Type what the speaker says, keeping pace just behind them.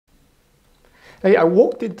Hey, I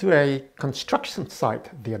walked into a construction site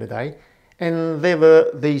the other day and there were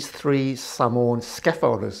these three Samoan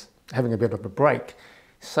scaffolders having a bit of a break.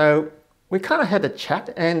 So we kind of had a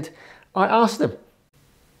chat and I asked them.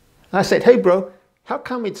 I said, hey bro, how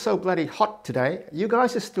come it's so bloody hot today? You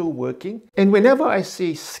guys are still working? And whenever I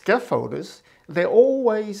see scaffolders, they're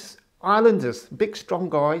always islanders, big strong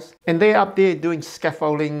guys, and they're up there doing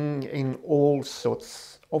scaffolding in all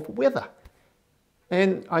sorts of weather.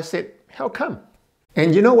 And I said, how come?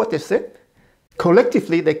 And you know what they said?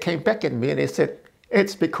 Collectively, they came back at me and they said,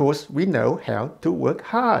 it's because we know how to work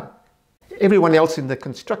hard. Everyone else in the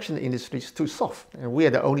construction industry is too soft, and we are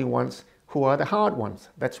the only ones who are the hard ones.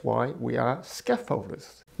 That's why we are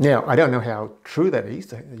scaffolders. Now, I don't know how true that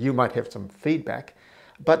is. You might have some feedback.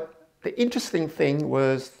 But the interesting thing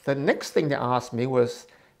was, the next thing they asked me was,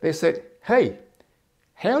 they said, hey,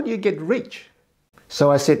 how do you get rich?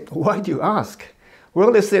 So I said, why do you ask?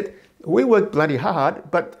 Well, they said, we work bloody hard,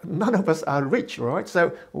 but none of us are rich, right?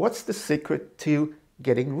 So what's the secret to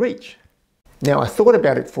getting rich? Now, I thought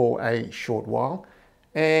about it for a short while,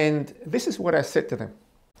 and this is what I said to them.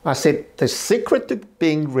 I said, the secret to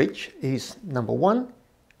being rich is, number one,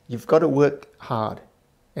 you've got to work hard,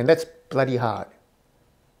 and that's bloody hard.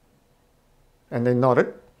 And they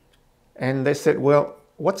nodded, and they said, well,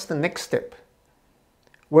 what's the next step?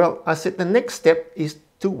 Well, I said, the next step is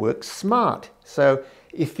to work smart. So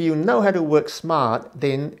if you know how to work smart,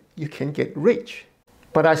 then you can get rich.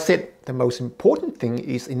 But I said the most important thing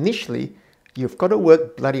is initially, you've got to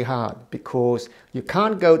work bloody hard, because you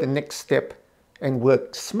can't go the next step and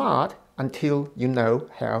work smart until you know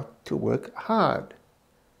how to work hard.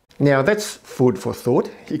 Now that's food for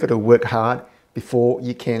thought. You've got to work hard before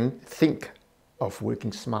you can think of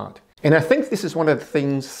working smart. And I think this is one of the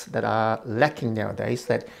things that are lacking nowadays,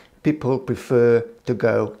 that people prefer to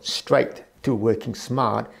go straight to working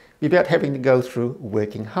smart without having to go through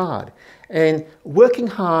working hard. And working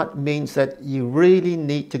hard means that you really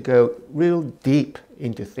need to go real deep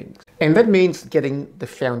into things. And that means getting the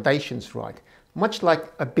foundations right. Much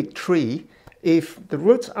like a big tree, if the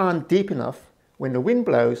roots aren't deep enough, when the wind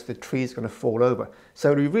blows, the tree is going to fall over.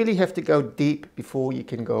 So you really have to go deep before you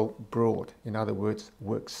can go broad. In other words,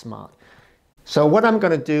 work smart. So what I'm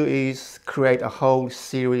going to do is create a whole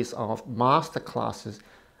series of masterclasses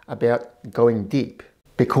about going deep,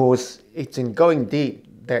 because it's in going deep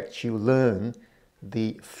that you learn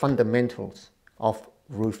the fundamentals of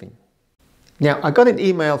roofing. Now, I got an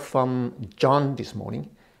email from John this morning,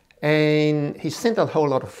 and he sent a whole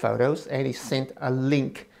lot of photos, and he sent a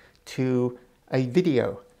link to a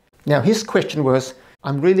video. Now, his question was,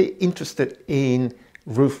 I'm really interested in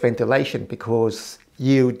roof ventilation because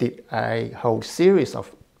you did a whole series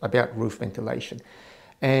about roof ventilation.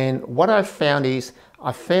 And what I found is,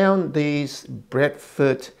 I found this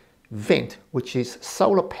Bradford vent, which is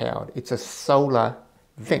solar powered. It's a solar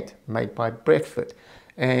vent made by Bradford.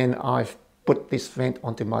 And I've put this vent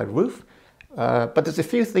onto my roof. But there's a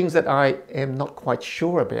few things that I am not quite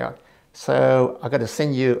sure about. So I'm going to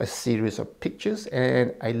send you a series of pictures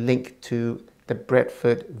and a link to the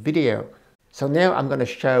Bradford video. So now I'm going to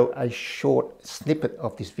show a short snippet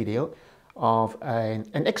of this video of an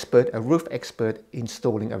expert, a roof expert,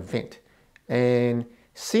 installing a vent, and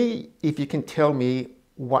see if you can tell me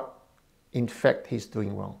what in fact he's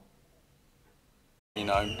doing wrong. You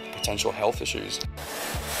know, potential health issues.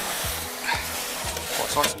 Oh,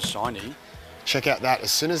 it's nice and shiny. Check out that,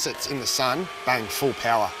 as soon as it's in the sun, bang, full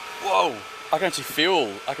power. Whoa, I can actually feel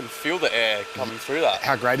the air coming through that.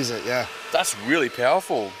 How great is it? Yeah. That's really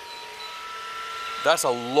powerful. That's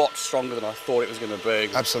a lot stronger than I thought it was going to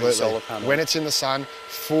be. Absolutely. Solar panel. When it's in the sun,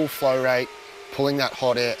 full flow rate, pulling that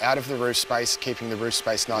hot air out of the roof space, keeping the roof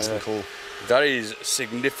space nice and cool. That is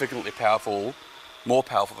significantly powerful, more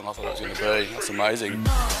powerful than I thought it was going to be. That's amazing.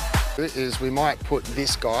 Is we might put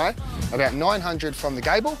this guy about 900 from the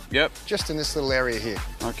gable. Yep. Just in this little area here.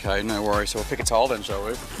 Okay, no worries. So we'll pick a tile then, shall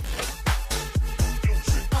we?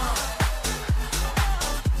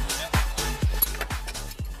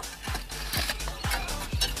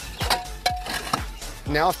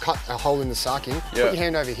 Now I've cut a hole in the sarking. Put your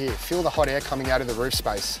hand over here. Feel the hot air coming out of the roof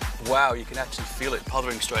space. Wow, you can actually feel it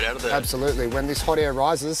puthering straight out of there. Absolutely. When this hot air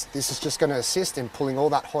rises, this is just going to assist in pulling all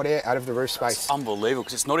that hot air out of the roof space. It's unbelievable,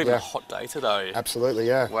 because it's not even a hot day today. Absolutely,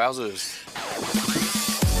 yeah. Wowzers.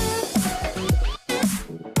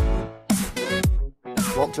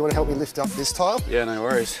 Well, do you want to help me lift up this tile? Yeah, no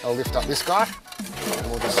worries. I'll lift up this guy, and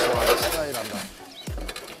we'll just slide it straight under.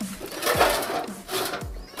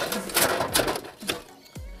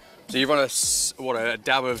 So you want to, what, a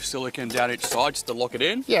dab of silicone down each side just to lock it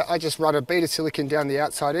in? Yeah, I just run a bead of silicone down the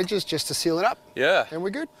outside edges just to seal it up. Yeah. And we're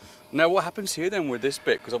good. Now what happens here then with this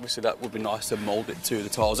bit? Because obviously that would be nice to mould it to the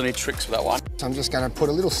tiles. Any tricks for that one? So I'm just going to put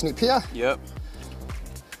a little snip here. Yep.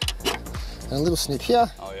 And a little snip here.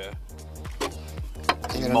 Oh yeah.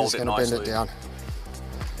 And then I'm just going to bend it down.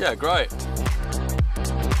 Yeah, great.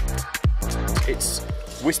 It's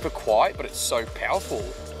whisper quiet, but it's so powerful.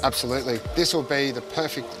 Absolutely. This will be the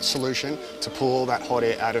perfect solution to pull all that hot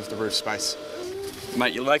air out of the roof space.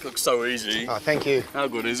 Mate, you make it look so easy. Oh, thank you. How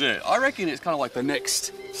good is it? I reckon it's kind of like the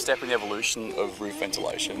next step in the evolution of roof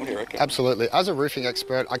ventilation. What do you reckon? Absolutely. As a roofing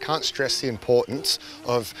expert, I can't stress the importance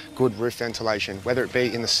of good roof ventilation, whether it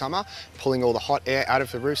be in the summer, pulling all the hot air out of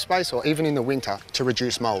the roof space, or even in the winter to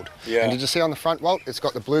reduce mould. Yeah. And did you see on the front wall, it's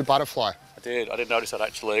got the blue butterfly. I did notice that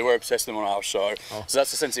actually. We're obsessed with them on our show. Oh. So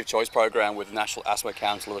that's the Sensitive Choice program with the National Asthma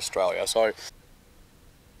Council of Australia. So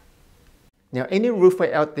now, any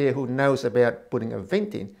roofer out there who knows about putting a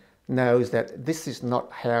vent in knows that this is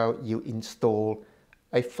not how you install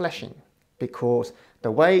a flashing, because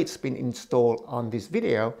the way it's been installed on this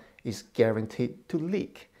video is guaranteed to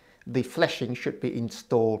leak. The flashing should be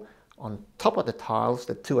installed on top of the tiles,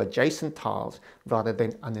 the two adjacent tiles, rather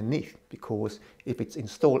than underneath, because if it's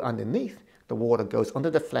installed underneath, the water goes under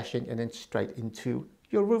the flashing and then straight into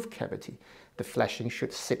your roof cavity. The flashing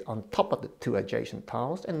should sit on top of the two adjacent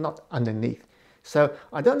tiles and not underneath. So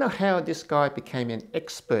I don't know how this guy became an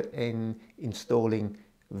expert in installing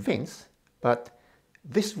vents, but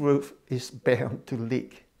this roof is bound to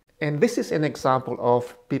leak. And this is an example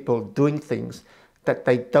of people doing things that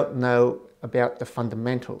they don't know about the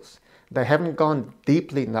fundamentals. They haven't gone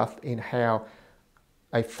deeply enough in how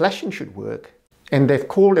a flashing should work, and they've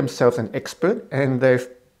called themselves an expert and they've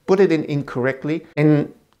put it in incorrectly,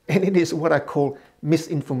 and it is what I call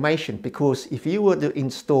misinformation, because if you were to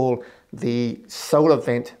install the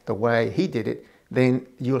SolarXvent the way he did it, then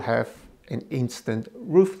you'll have an instant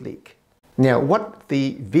roof leak. Now, what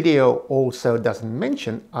the video also doesn't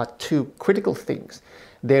mention are two critical things.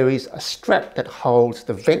 There is a strap that holds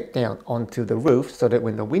the vent down onto the roof so that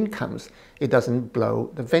when the wind comes, it doesn't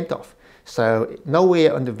blow the vent off. So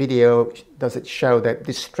nowhere on the video does it show that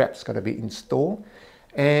this strap's going to be installed.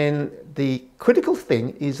 And the critical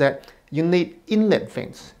thing is that you need inlet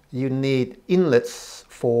vents. You need inlets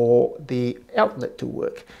for the outlet to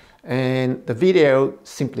work. And the video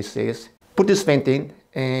simply says, put this vent in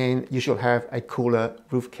and you shall have a cooler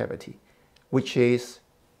roof cavity, which is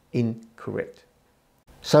incorrect.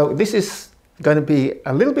 So this is going to be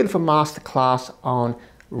a little bit of a masterclass on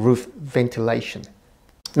roof ventilation.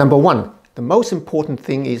 Number one, the most important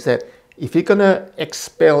thing is that if you're going to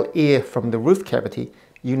expel air from the roof cavity,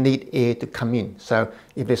 you need air to come in. So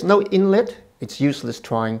if there's no inlet, it's useless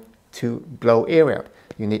trying to blow air out.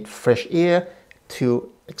 You need fresh air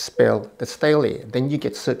to expel the stale air. Then you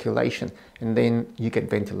get circulation and then you get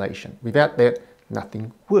ventilation. Without that,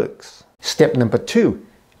 nothing works. Step number two,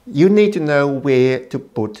 you need to know where to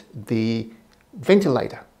put the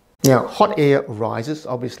ventilator. Now, hot air rises,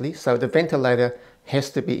 obviously, so the ventilator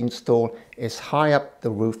has to be installed as high up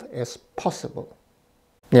the roof as possible.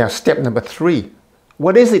 Now, step number three,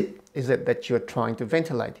 what is it that you're trying to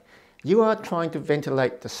ventilate? You are trying to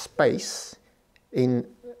ventilate the space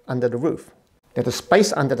under the roof. Now, the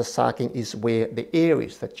space under the sarking is where the air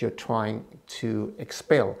is that you're trying to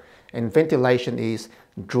expel. And ventilation is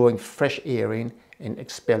drawing fresh air in and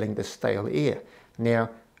expelling the stale air. Now,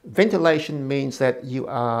 ventilation means that you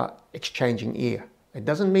are exchanging air. It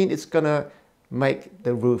doesn't mean it's going to make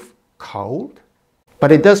the roof cold,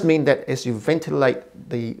 but it does mean that as you ventilate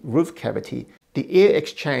the roof cavity, the air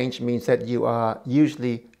exchange means that you are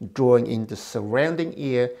usually drawing in the surrounding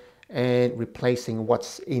air and replacing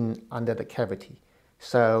what's in under the cavity.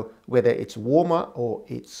 So whether it's warmer or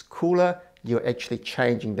it's cooler, you're actually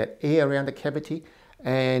changing that air around the cavity,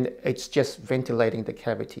 and it's just ventilating the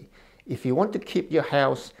cavity. If you want to keep your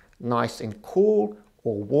house nice and cool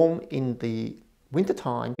or warm in the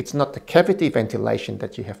wintertime, it's not the cavity ventilation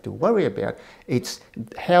that you have to worry about, it's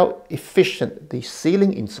how efficient the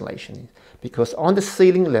ceiling insulation is. Because on the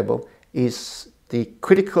ceiling level is the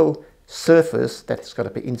critical surface that's got to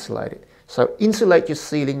be insulated. So insulate your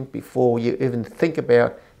ceiling before you even think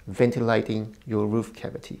about ventilating your roof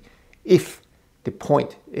cavity, if the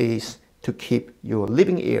point is to keep your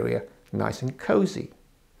living area nice and cozy.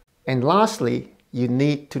 And lastly, you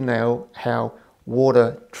need to know how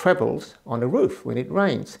water travels on a roof when it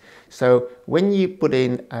rains. So when you put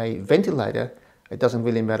in a ventilator, it doesn't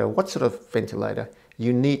really matter what sort of ventilator,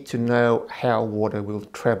 you need to know how water will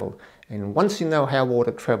travel. And once you know how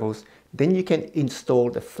water travels, then you can install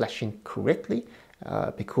the flashing correctly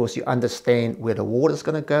because you understand where the water is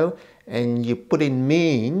going to go, and you put in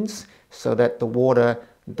means so that the water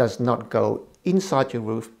does not go inside your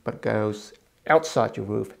roof but goes outside your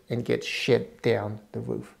roof and gets shed down the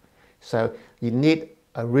roof. So you need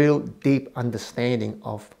a real deep understanding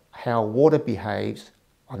of how water behaves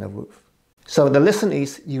on a roof. So the lesson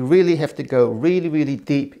is you really have to go really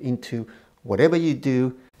deep into whatever you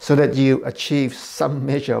do so that you achieve some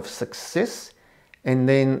measure of success. And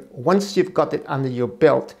then once you've got it under your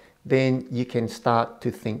belt, then you can start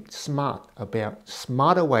to think smart about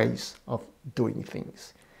smarter ways of doing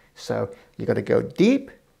things. So you got to go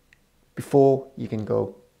deep before you can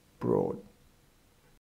go broad.